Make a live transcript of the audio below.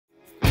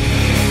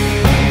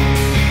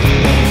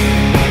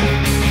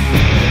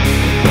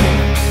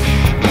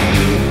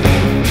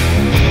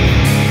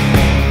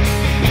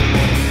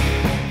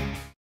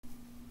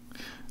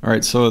All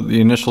right, so the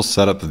initial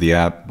setup of the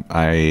app,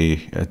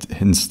 I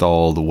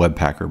installed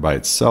Webpacker by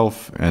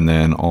itself, and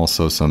then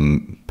also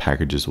some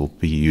packages we'll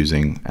be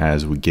using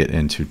as we get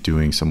into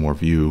doing some more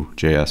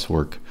Vue.js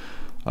work.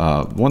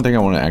 One thing I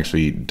want to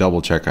actually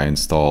double check I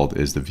installed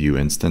is the Vue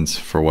instance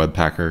for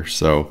Webpacker.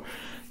 So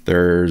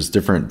there's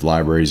different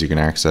libraries you can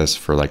access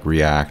for like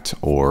React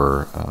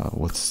or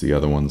what's the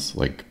other ones,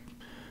 like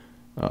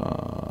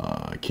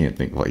I can't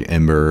think, like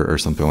Ember or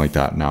something like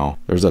that. Now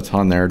there's a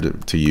ton there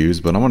to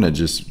use, but I'm going to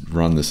just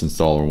run this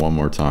installer one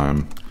more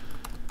time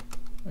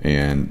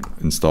and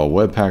install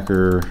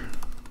Webpacker,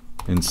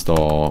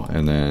 install,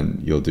 and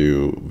then you'll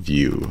do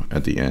Vue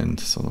at the end.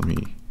 So let me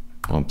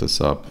bump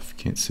this up if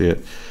you can't see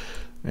it,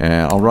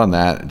 and I'll run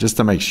that just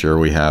to make sure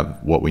we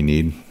have what we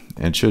need.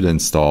 It should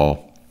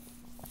install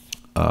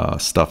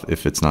stuff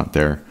if it's not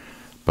there,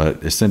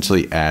 but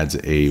essentially adds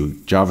a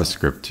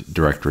JavaScript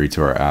directory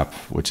to our app,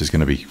 which is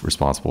going to be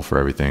responsible for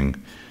everything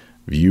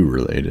Vue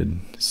related.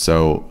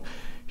 So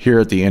here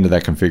at the end of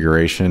that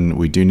configuration,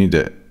 we do need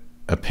to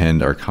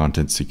append our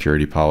content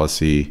security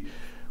policy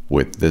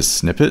with this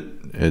snippet.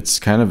 It's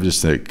kind of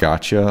just a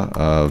gotcha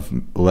of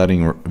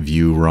letting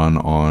Vue run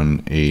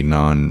on a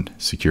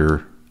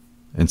non-secure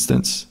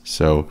instance.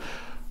 So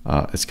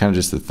it's kind of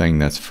just the thing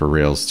that's for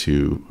Rails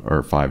 2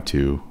 or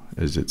 5.2,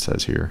 as it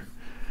says here.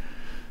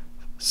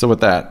 So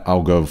with that,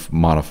 I'll go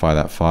modify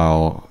that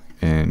file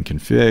and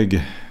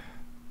config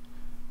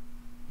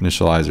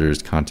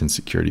initializers, content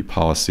security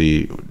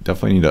policy.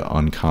 Definitely need to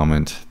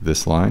uncomment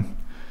this line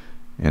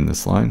and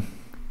this line.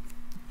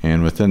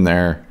 And within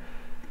there,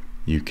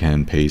 you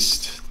can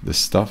paste this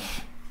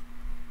stuff.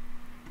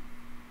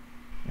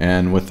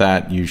 And with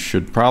that, you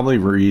should probably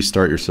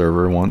restart your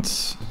server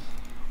once.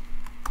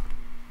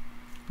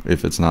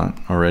 If it's not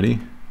already,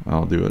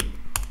 I'll do it.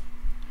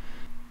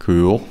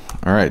 Cool.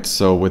 All right,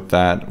 so with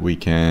that, we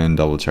can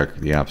double check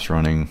the app's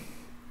running.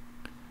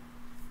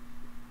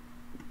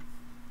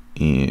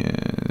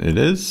 And it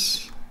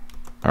is.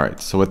 All right,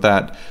 so with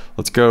that,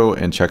 let's go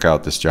and check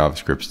out this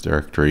JavaScript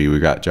directory. We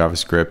got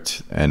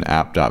JavaScript, an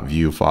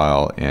app.vue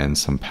file, and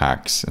some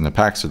packs. And the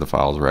packs are the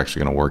files we're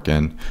actually going to work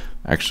in.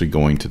 Actually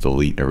going to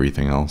delete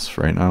everything else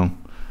right now.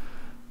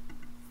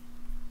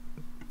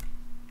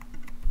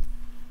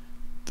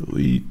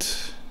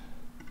 Delete.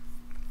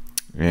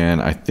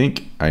 And I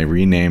think I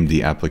renamed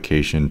the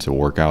application to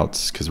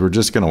workouts because we're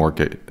just going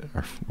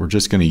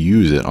to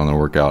use it on the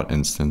workout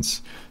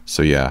instance.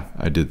 So yeah,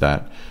 I did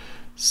that.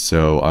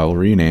 So I'll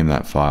rename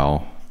that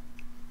file.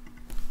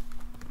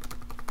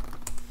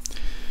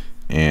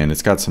 And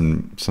it's got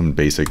some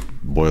basic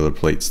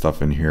boilerplate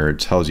stuff in here. It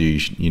tells you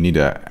you need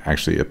to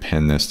actually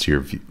append this to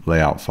your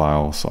layout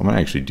file. So I'm going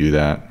to actually do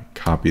that.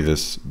 Copy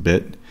this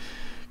bit,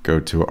 go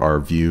to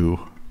our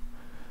Vue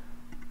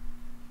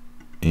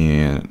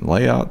and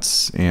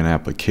layouts and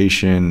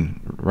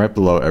application right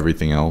below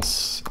everything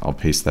else. I'll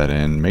paste that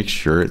in. Make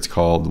sure it's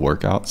called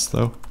workouts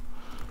though.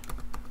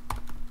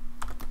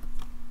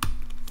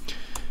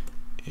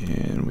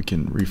 And we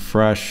can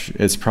refresh.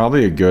 It's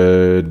probably a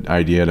good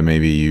idea to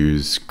maybe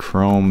use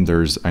Chrome.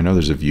 I know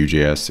there's a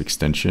VueJS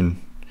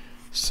extension,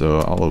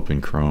 so I'll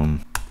open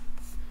Chrome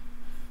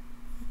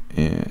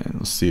and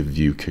let's see if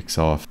Vue kicks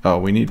off. Oh,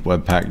 we need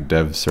Webpack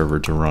dev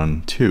server to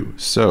run too.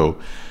 So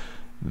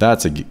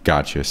that's a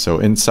gotcha. So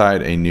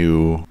inside a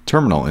new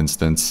terminal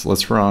instance,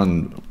 let's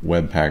run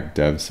Webpack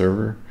dev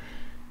server.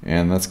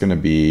 And that's going to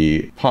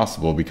be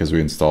possible because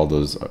we installed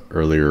those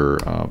earlier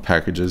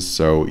packages.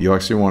 So you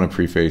actually want to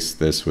preface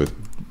this with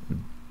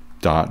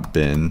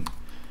 .bin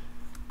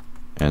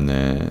and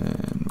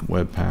then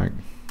Webpack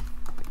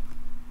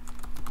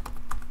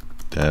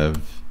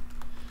dev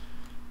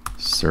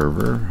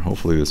server.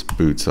 Hopefully this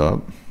boots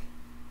up.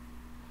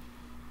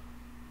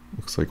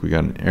 Looks like we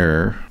got an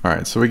error. All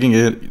right, so we can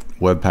get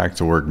Webpack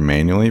to work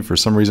manually. For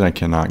some reason, I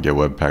cannot get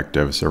Webpack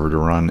dev server to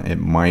run. It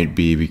might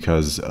be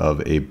because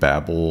of a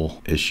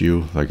Babel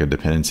issue, like a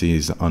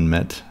dependencies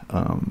unmet.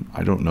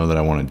 I don't know that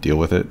I want to deal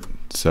with it.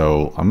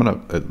 So I'm gonna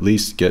at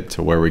least get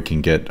to where we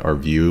can get our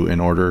Vue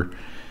in order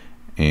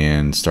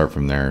and start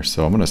from there.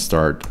 So I'm gonna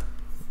start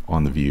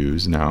on the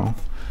views now.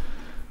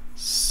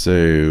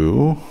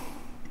 So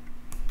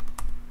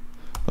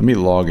let me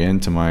log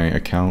into my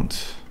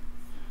account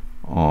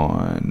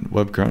on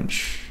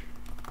webcrunch.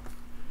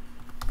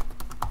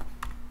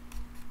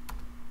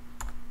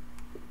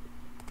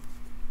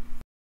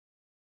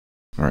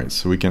 All right,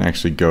 so we can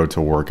actually go to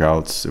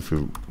workouts if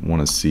we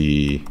want to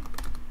see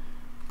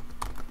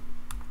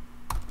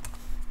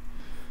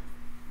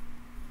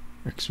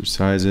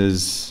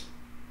exercises.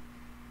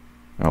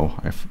 Oh,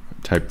 I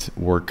typed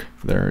work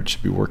there. It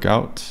should be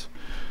workout.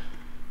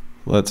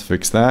 Let's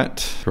fix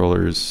that.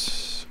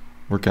 Controllers,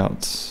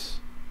 workouts,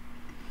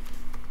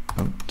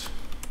 out.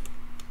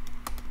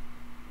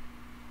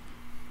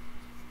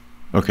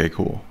 Okay,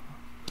 cool.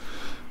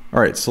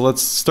 All right, so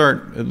let's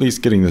start at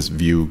least getting this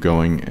Vue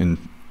going and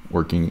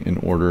working in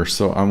order.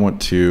 So I'll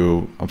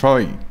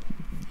probably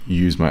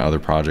use my other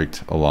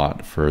project a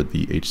lot for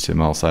the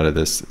HTML side of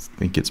this. I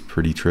think it's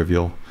pretty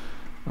trivial,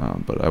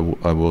 but I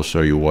will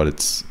show you what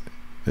it's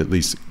at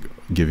least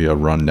give you a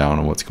rundown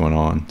of what's going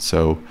on.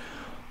 So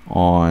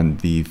on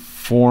the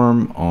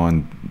form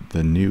on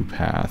the new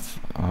path,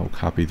 I'll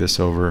copy this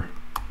over.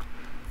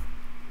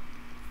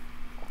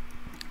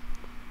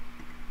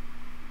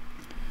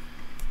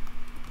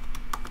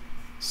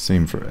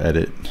 Same for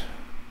edit.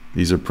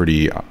 These are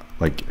pretty,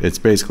 like, it's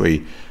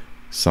basically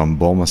some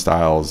Bulma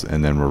styles,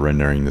 and then we're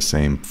rendering the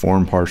same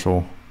form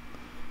partial.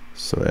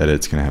 So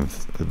edit's gonna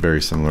have a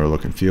very similar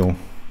look and feel.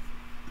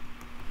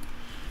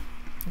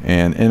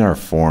 And in our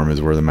form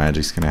is where the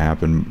magic's gonna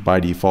happen. By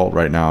default,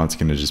 right now, it's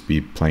gonna just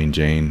be plain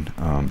Jane,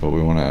 but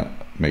we wanna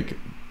make a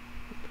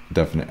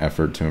definite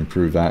effort to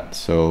improve that.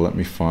 So let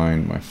me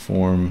find my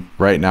form.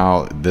 Right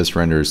now, this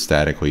renders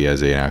statically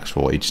as an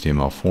actual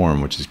HTML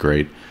form, which is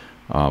great,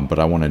 but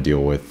I wanna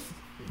deal with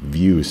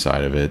Vue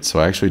side of it. So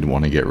I actually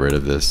want to get rid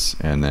of this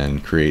and then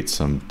create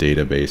some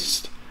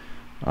data-based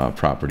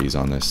properties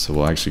on this. So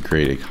we'll actually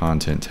create a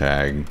content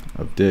tag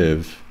of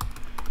div.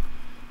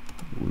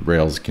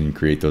 Rails can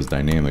create those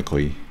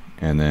dynamically,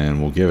 and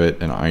then we'll give it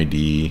an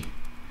ID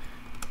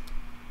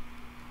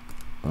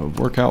of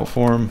workout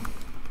form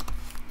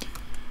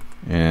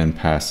and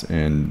pass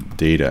in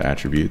data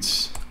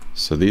attributes.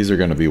 So these are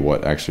going to be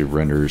what actually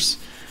renders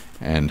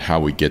and how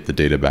we get the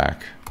data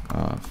back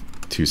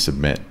to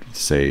submit,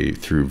 say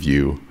through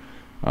Vue.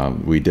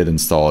 We did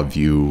install a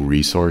Vue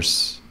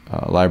resource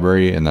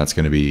library, and that's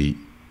going to be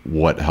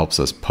what helps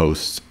us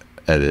post,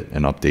 edit,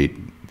 and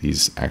update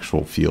these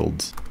actual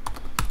fields.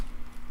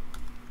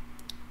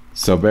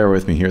 So bear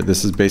with me here.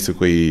 This is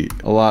basically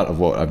a lot of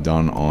what I've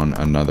done on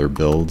another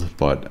build,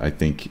 but I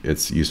think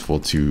it's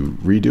useful to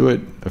redo it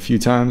a few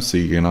times so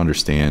you can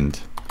understand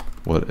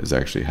what is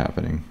actually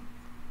happening.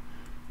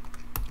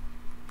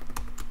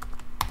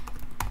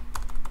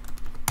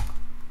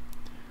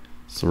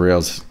 So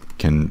Rails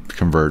can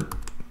convert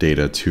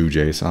data to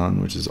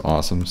JSON, which is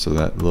awesome. So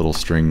that little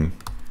string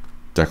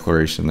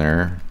declaration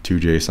there to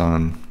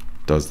JSON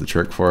does the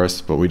trick for us,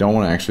 but we don't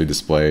want to actually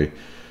display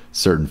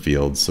certain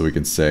fields. So we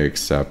can say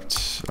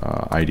except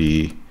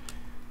ID,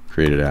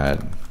 created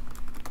at,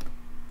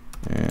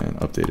 and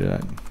updated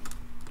at.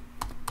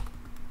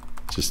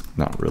 Just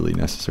not really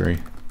necessary.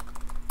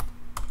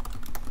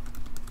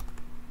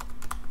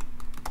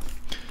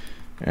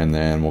 And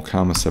then we'll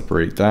comma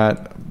separate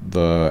that.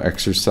 The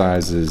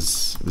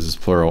exercises, this is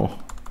plural.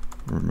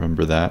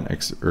 Remember that,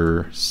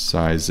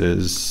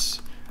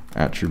 exercises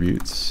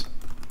attributes.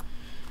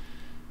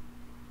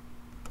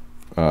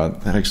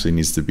 That actually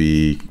needs to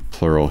be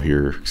plural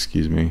here,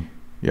 excuse me.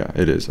 Yeah,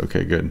 it is,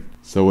 okay, good.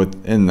 So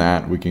within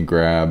that, we can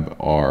grab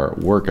our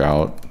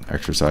workout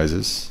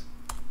exercises,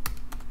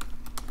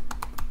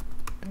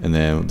 and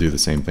then we'll do the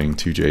same thing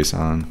to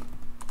JSON.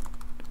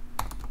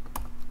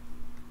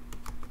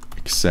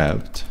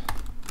 Except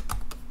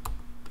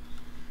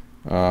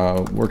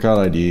workout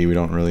ID we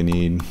don't really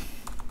need,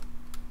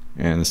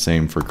 and the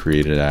same for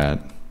created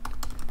at.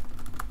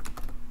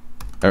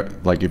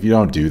 Like if you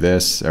don't do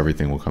this,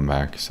 everything will come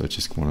back. So it's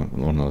just one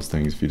of those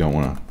things. If you don't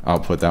want to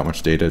output that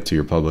much data to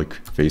your public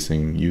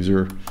facing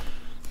user,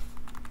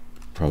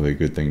 probably a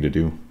good thing to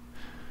do.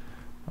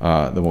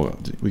 Then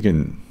we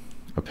can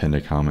append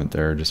a comment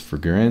there just for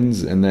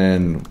grins, and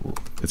then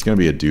it's going to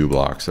be a do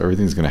block. So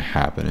everything's going to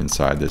happen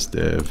inside this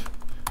div.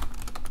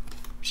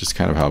 It's just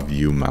kind of how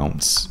Vue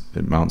mounts.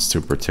 It mounts to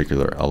a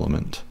particular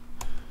element.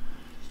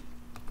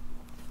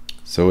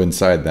 So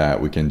inside that,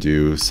 we can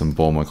do some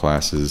Bulma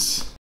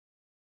classes.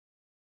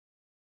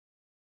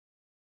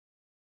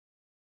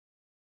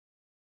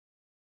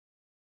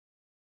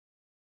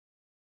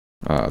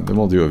 Then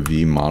we'll do a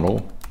V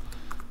model,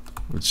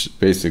 which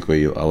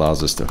basically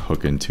allows us to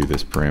hook into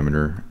this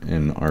parameter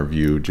in our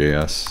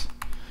Vue.js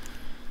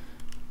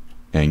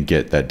and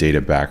get that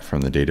data back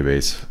from the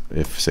database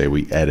if, say,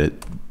 we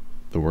edit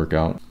the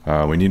workout.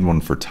 We need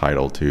one for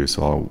title too,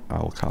 so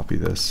I'll copy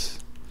this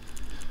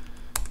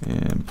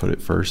and put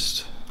it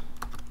first.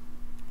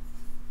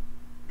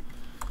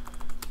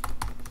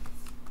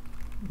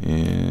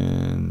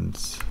 And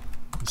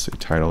let's say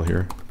title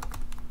here.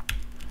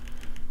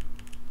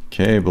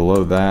 Okay,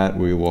 below that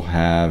we will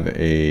have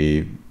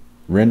a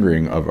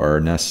rendering of our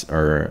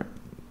nested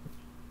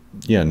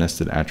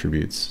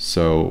attributes.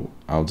 So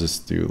I'll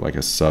just do like a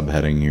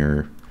subheading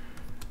here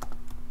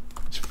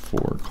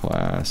for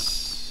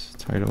class.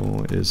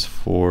 Title is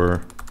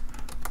for.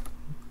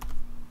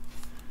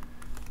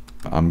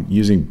 I'm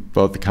using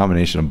both the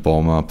combination of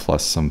Bulma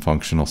plus some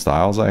functional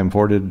styles I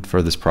imported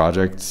for this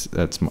project.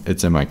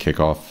 It's in my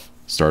kickoff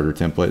starter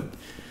template.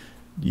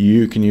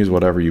 You can use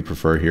whatever you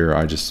prefer here.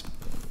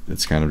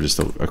 It's kind of just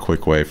a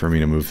quick way for me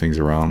to move things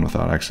around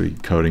without actually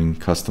coding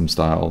custom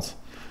styles,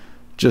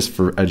 just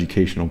for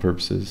educational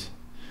purposes.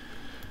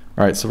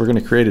 All right, so we're going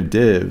to create a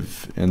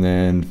div and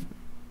then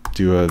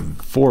do a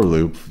for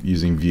loop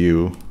using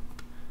Vue.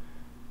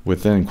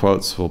 Within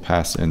quotes, we'll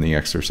pass in the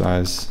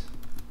exercise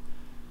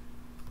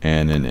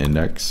and an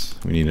index.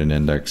 We need an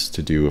index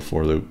to do a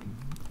for loop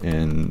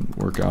in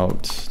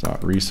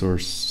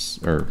workout.resource,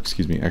 or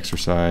excuse me,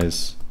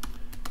 exercise.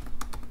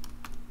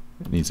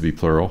 It needs to be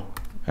plural.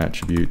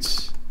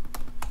 Attributes,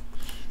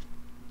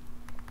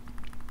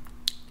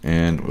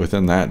 And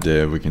within that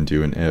div, we can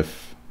do an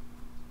if,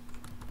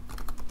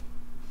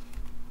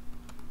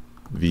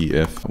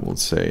 if. We'll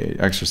say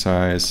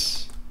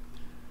exercise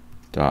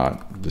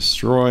dot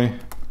destroy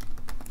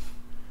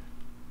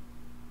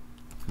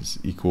is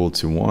equal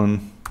to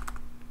 1.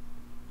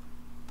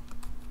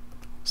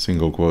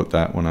 Single quote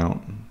that one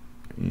out.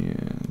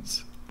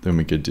 And then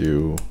we could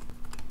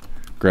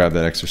grab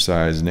that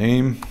exercise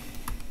name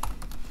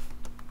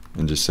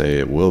and just say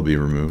it will be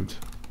removed.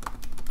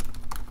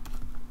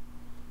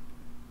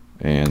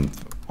 And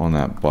on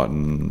that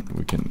button,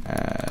 we can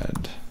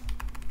add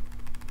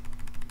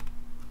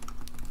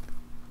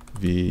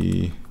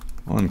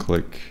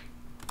onClick,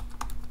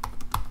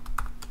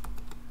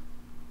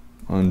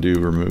 undo,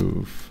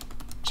 remove,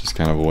 just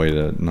kind of a way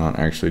to not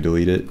actually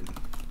delete it.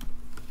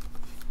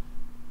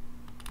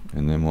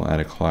 And then we'll add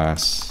a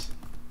class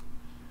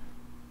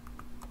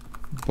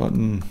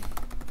button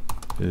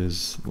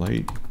is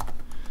light,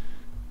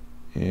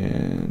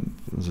 and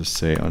let's just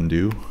say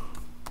undo.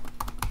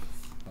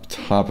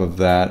 Top of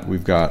that,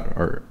 we've got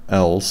our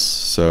else,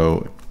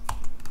 so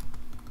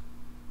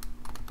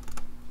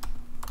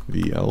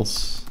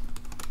else,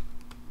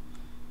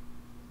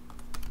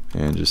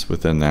 and just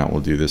within that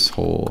we'll do this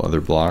whole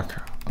other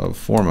block of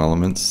form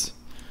elements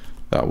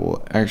that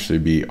will actually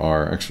be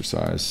our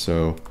exercise.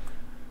 So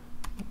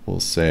we'll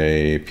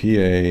say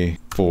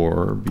PA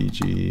for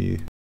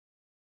BG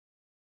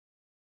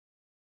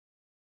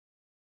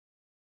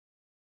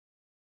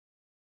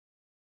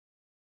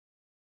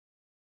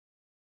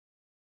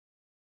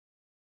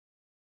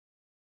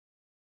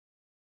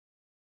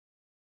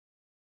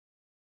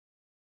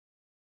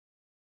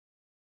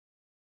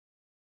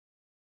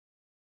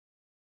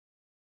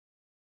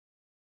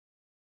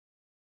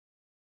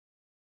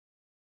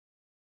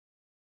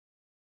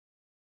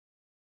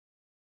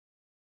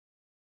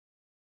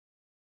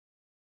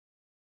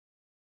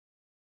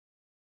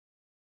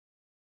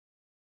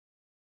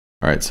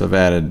All right, so I've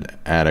added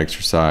add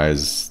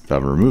exercise, the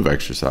remove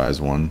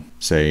exercise one.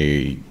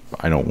 Say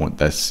I don't want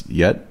this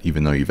yet,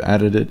 even though you've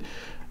added it.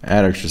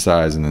 Add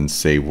exercise and then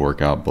save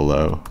workout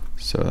below.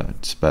 So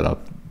that sped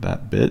up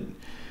that bit.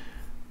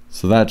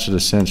 So that should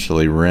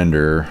essentially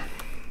render,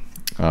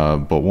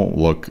 but won't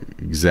look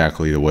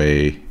exactly the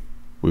way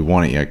we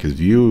want it yet, because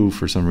Vue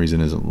for some reason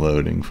isn't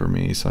loading for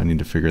me. So I need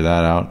to figure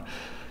that out.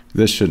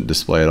 This shouldn't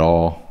display at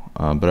all,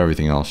 but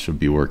everything else should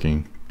be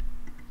working.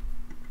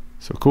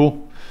 So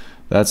cool.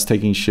 That's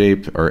taking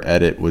shape. Our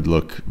edit would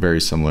look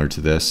very similar to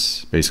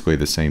this, basically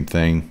the same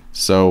thing.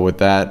 So with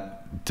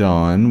that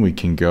done, we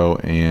can go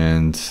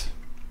and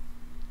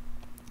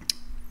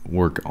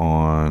work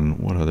on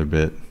what other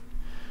bit?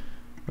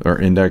 Our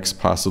index,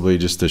 possibly,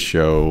 just to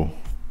show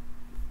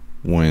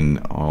when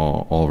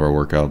all of our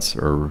workouts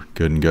are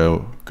good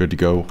to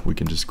go. We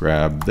can just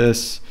grab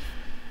this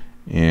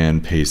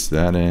and paste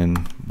that in.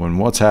 When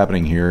what's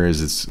happening here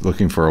is it's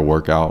looking for a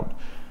workout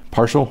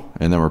partial,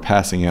 and then we're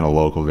passing in a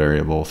local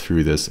variable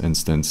through this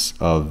instance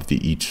of the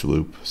each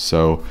loop.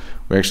 So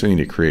we actually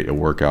need to create a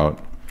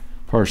workout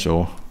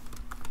partial,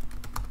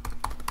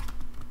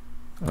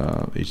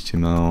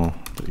 HTML,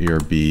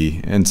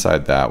 ERB.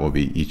 Inside that will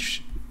be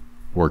each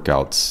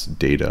workout's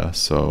data.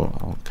 So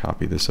I'll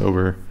copy this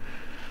over.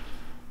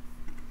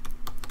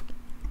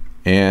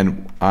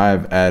 And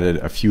I've added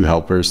a few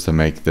helpers to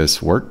make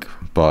this work,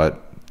 but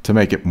to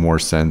make it more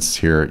sense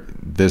here,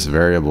 this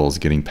variable is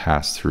getting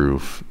passed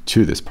through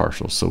to this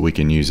partial, so we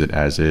can use it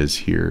as is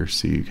here.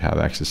 So you have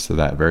access to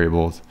that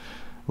variable,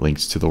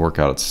 links to the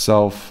workout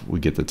itself.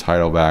 We get the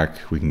title back,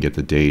 we can get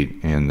the date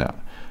and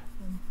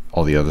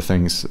all the other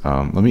things.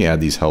 Let me add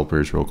these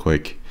helpers real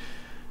quick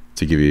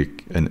to give you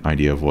an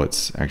idea of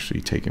what's actually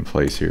taking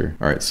place here.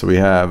 All right, so we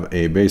have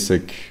a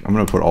basic, I'm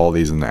gonna put all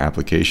these in the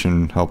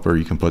application helper.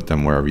 You can put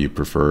them wherever you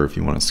prefer if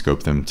you want to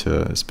scope them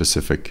to a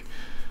specific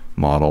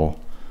model.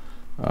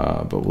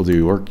 But we'll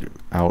do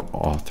workout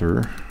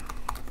author.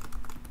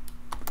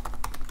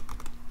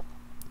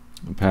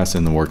 We'll pass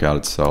in the workout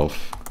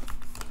itself.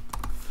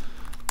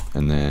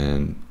 And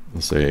then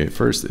we'll say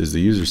first, is the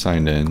user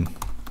signed in?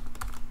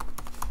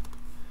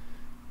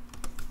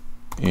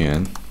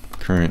 And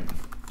current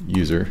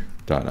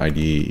user.id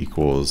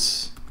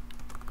equals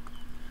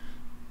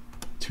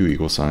 2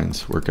 equal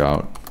signs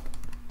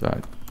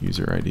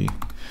workout.user ID.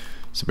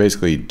 So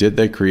basically, did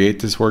they create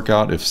this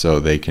workout? If so,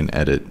 they can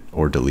edit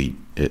or delete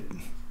it.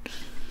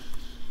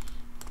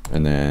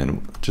 And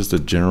then just a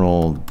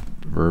general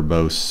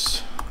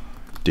verbose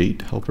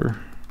date helper.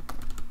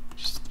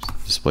 Just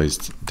displays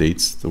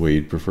dates the way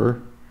you'd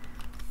prefer.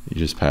 You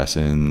just pass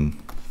in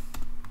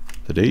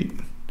the date.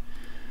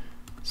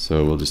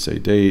 So we'll just say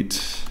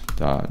date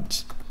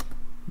dot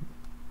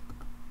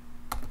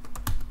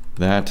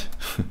that,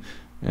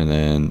 and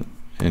then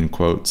in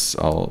quotes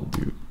I'll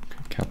do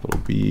capital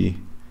B,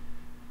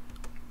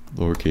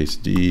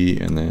 lowercase d,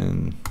 and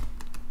then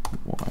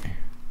y.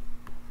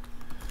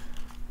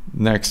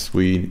 Next,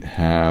 we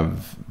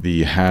have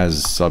the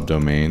has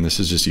subdomain. This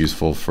is just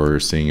useful for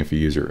seeing if a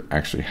user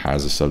actually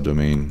has a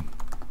subdomain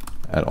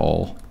at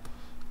all.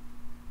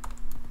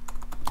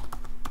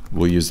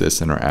 We'll use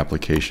this in our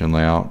application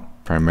layout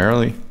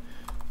primarily.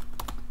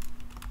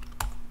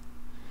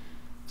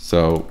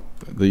 So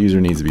the user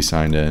needs to be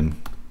signed in,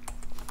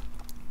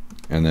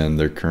 and then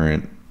their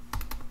current,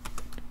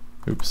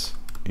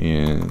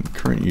 and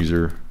current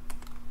user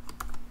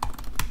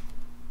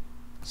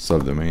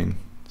subdomain.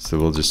 So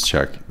we'll just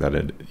check that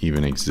it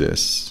even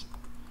exists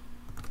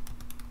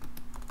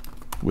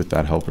with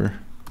that helper.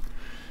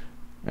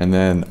 And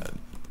then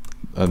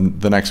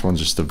the next one's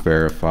just to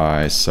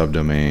verify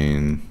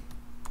subdomain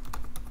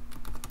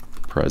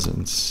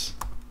presence.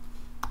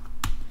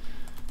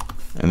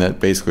 And that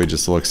basically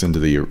just looks into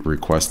the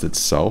request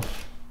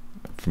itself.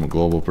 From a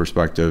global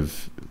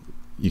perspective,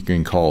 you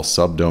can call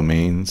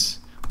subdomains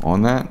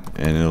on that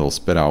and it'll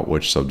spit out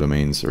which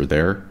subdomains are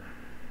there.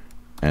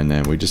 And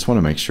then we just want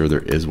to make sure there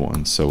is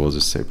one. So we'll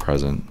just say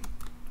present,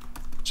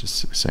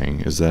 just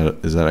saying, is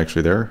that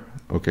actually there?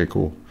 Okay,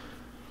 cool.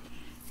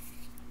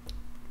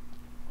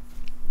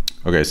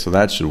 Okay, so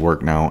that should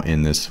work now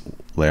in this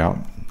layout.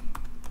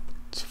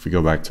 So if we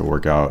go back to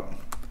workout,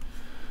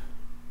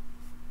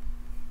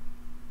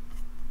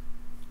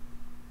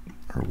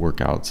 or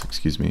workouts,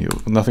 excuse me,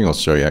 nothing will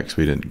show yet because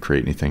we didn't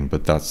create anything,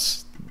 but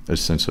that's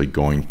essentially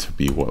going to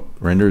be what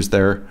renders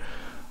there.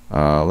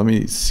 Let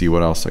me see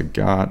what else I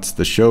got.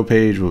 The show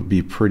page will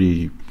be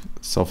pretty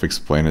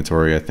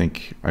self-explanatory. I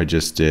think I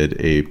just did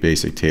a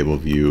basic table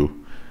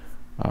view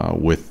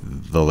with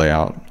the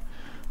layout.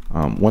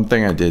 One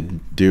thing I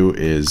did do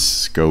is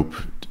scope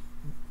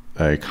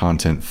a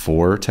content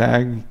for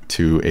tag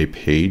to a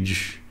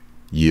page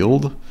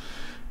yield.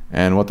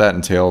 And what that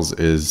entails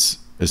is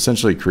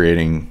essentially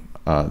creating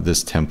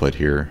this template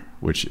here,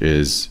 which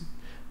is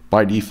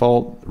by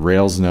default,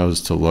 Rails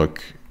knows to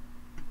look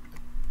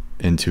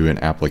into an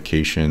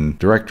application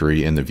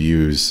directory in the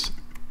views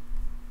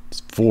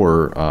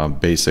for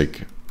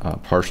basic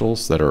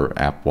partials that are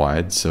app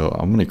wide. So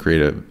I'm going to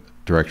create a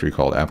directory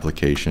called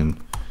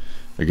application.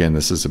 Again,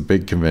 this is a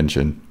big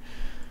convention.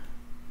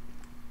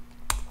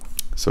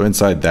 So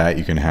inside that,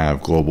 you can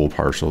have global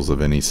partials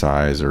of any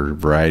size or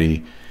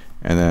variety.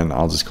 And then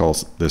I'll just call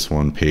this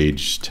one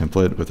page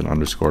template with an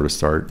underscore to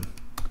start.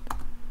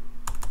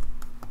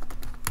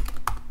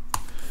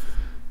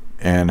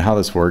 And how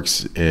this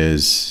works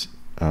is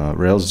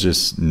Rails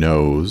just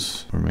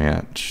knows, where am I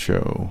at,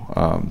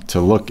 show,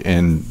 to look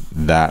in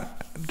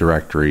that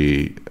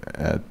directory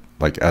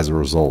like as a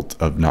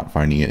result of not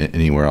finding it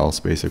anywhere else,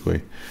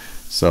 basically.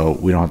 So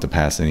we don't have to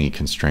pass any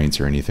constraints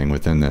or anything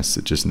within this.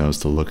 It just knows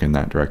to look in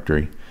that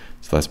directory.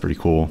 So that's pretty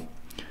cool.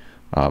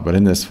 But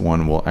in this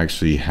one, we'll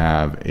actually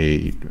have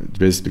a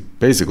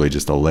basically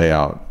just a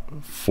layout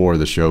for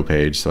the show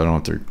page. So I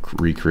don't have to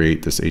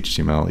recreate this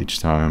HTML each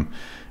time.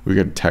 We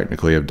could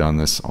technically have done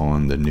this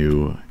on the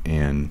new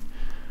and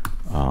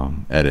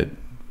edit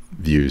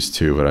views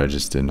too, but I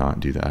just did not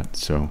do that.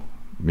 So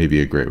maybe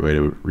a great way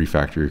to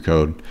refactor your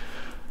code.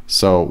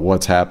 So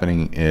what's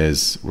happening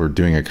is we're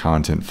doing a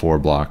content for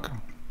block,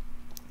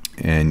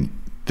 and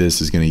this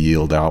is going to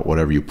yield out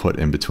whatever you put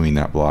in between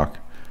that block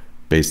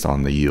based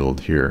on the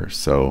yield here.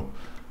 So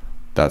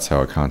that's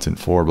how a content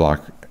for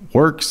block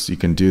works. You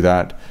can do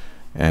that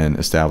and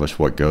establish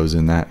what goes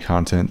in that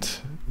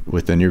content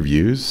within your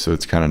views. So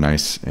it's kind of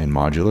nice and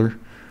modular.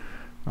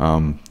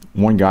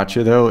 One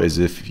gotcha though is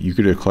if you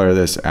could declare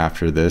this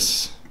after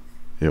this,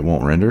 it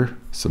won't render.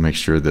 So make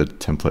sure the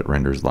template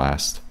renders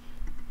last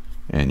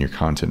and your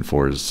content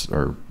fors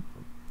are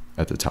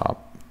at the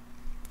top.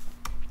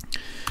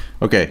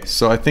 Okay,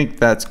 so I think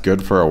that's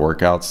good for our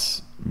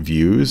workouts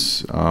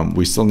views.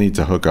 We still need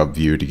to hook up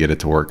Vue to get it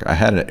to work. I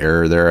had an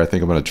error there. I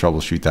think I'm going to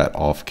troubleshoot that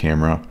off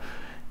camera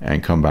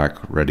and come back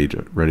ready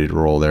to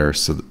roll there.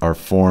 So our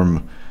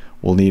form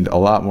will need a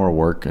lot more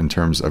work in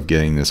terms of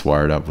getting this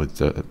wired up with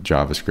the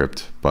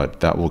JavaScript, but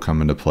that will come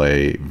into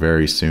play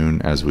very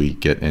soon as we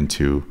get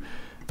into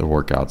the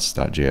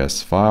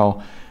workouts.js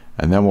file.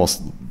 And then we'll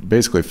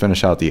basically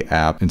finish out the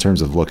app in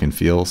terms of look and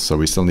feel. So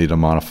we still need to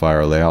modify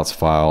our layouts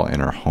file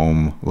and our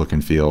home look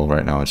and feel.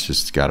 Right now it's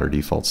just got our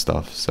default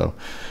stuff. So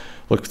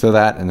look to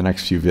that in the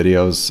next few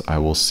videos. I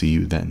will see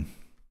you then.